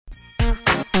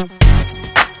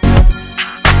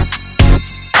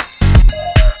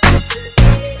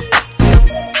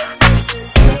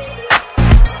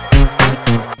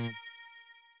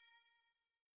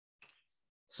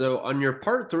So on your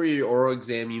part 3 oral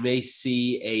exam, you may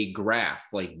see a graph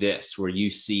like this, where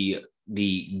you see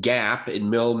the gap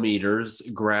in millimeters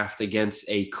graphed against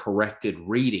a corrected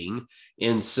reading.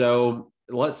 And so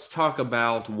let's talk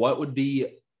about what would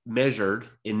be measured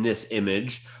in this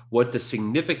image, what the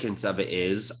significance of it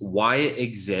is, why it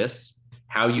exists,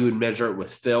 how you would measure it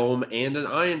with film and an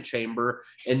ion chamber,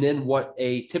 and then what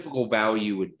a typical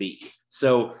value would be.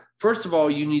 So first of all,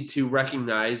 you need to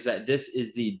recognize that this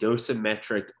is the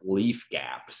dosimetric leaf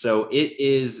gap. So it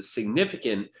is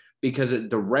significant because it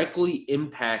directly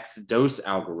impacts dose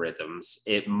algorithms.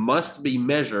 It must be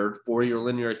measured for your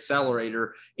linear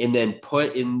accelerator and then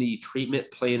put in the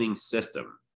treatment planning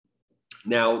system.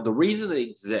 Now, the reason it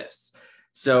exists,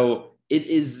 so it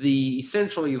is the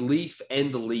essentially leaf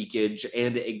end leakage,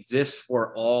 and it exists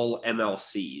for all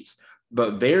MLCs.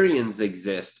 But variants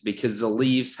exist because the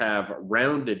leaves have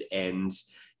rounded ends,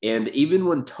 and even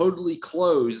when totally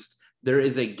closed, there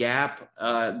is a gap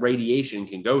radiation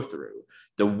can go through.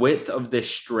 The width of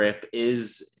this strip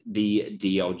is the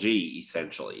DLG,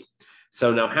 essentially.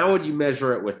 So now how would you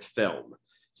measure it with film?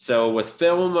 So with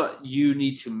film, you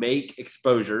need to make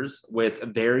exposures with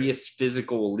various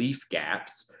physical leaf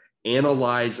gaps,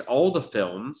 analyze all the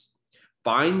films,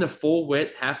 find the full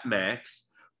width half max,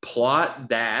 plot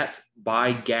that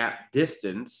by gap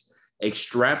distance,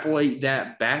 extrapolate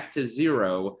that back to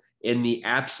 0, and the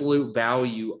absolute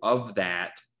value of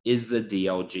that is the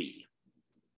DLG.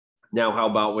 Now, how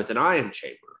about with an ion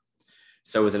chamber?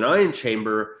 So with an ion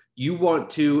chamber, you want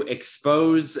to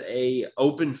expose an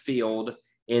open field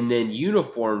and then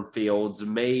uniform fields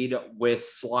made with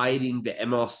sliding the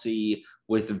MLC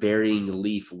with varying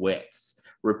leaf widths.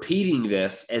 Repeating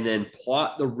this and then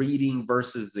plot the reading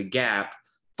versus the gap,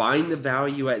 find the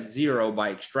value at 0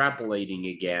 by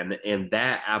extrapolating again, and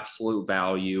that absolute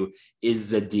value is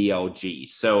the DLG.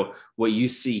 So what you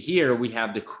see here, we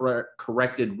have the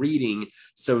corrected reading.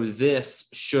 So this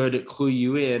should clue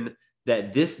you in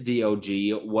that this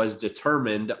DLG was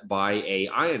determined by a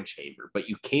ion chamber, but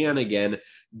you can, again,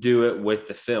 do it with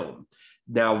the film.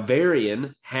 Now,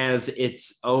 Varian has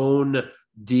its own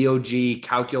DLG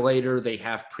calculator. They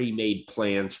have pre-made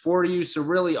plans for you. So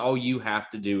really all you have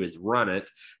to do is run it,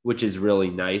 which is really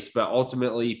nice. But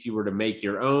ultimately, if you were to make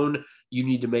your own, you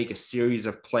need to make a series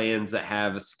of plans that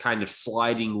have a kind of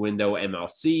sliding window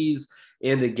MLCs.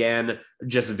 And again,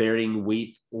 just varying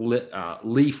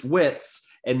leaf widths,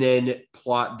 and then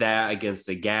plot that against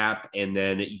the gap. And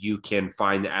then you can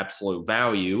find the absolute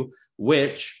value,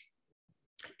 which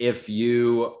if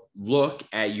you look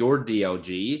at your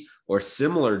DLG or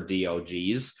similar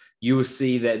DLGs, you will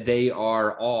see that they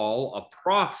are all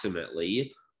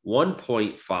approximately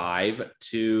 1.5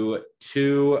 to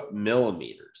 2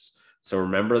 millimeters. So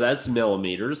remember, that's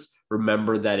millimeters.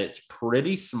 Remember that it's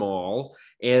pretty small.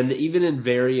 And even in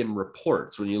Varian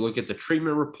reports, when you look at the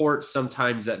treatment reports,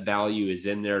 sometimes that value is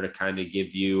in there to kind of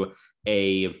give you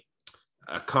a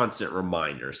constant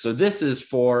reminder. So this is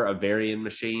for a Varian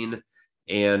machine.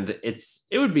 And it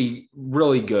would be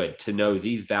really good to know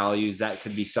these values. That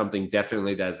could be something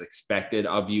definitely that is expected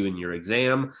of you in your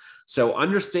exam. So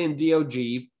understand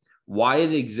DLG, why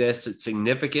it exists, its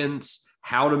significance,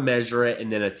 how to measure it,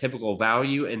 and then a typical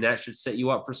value, and that should set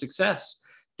you up for success.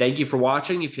 Thank you for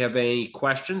watching. If you have any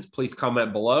questions, please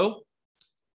comment below.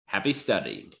 Happy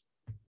studying.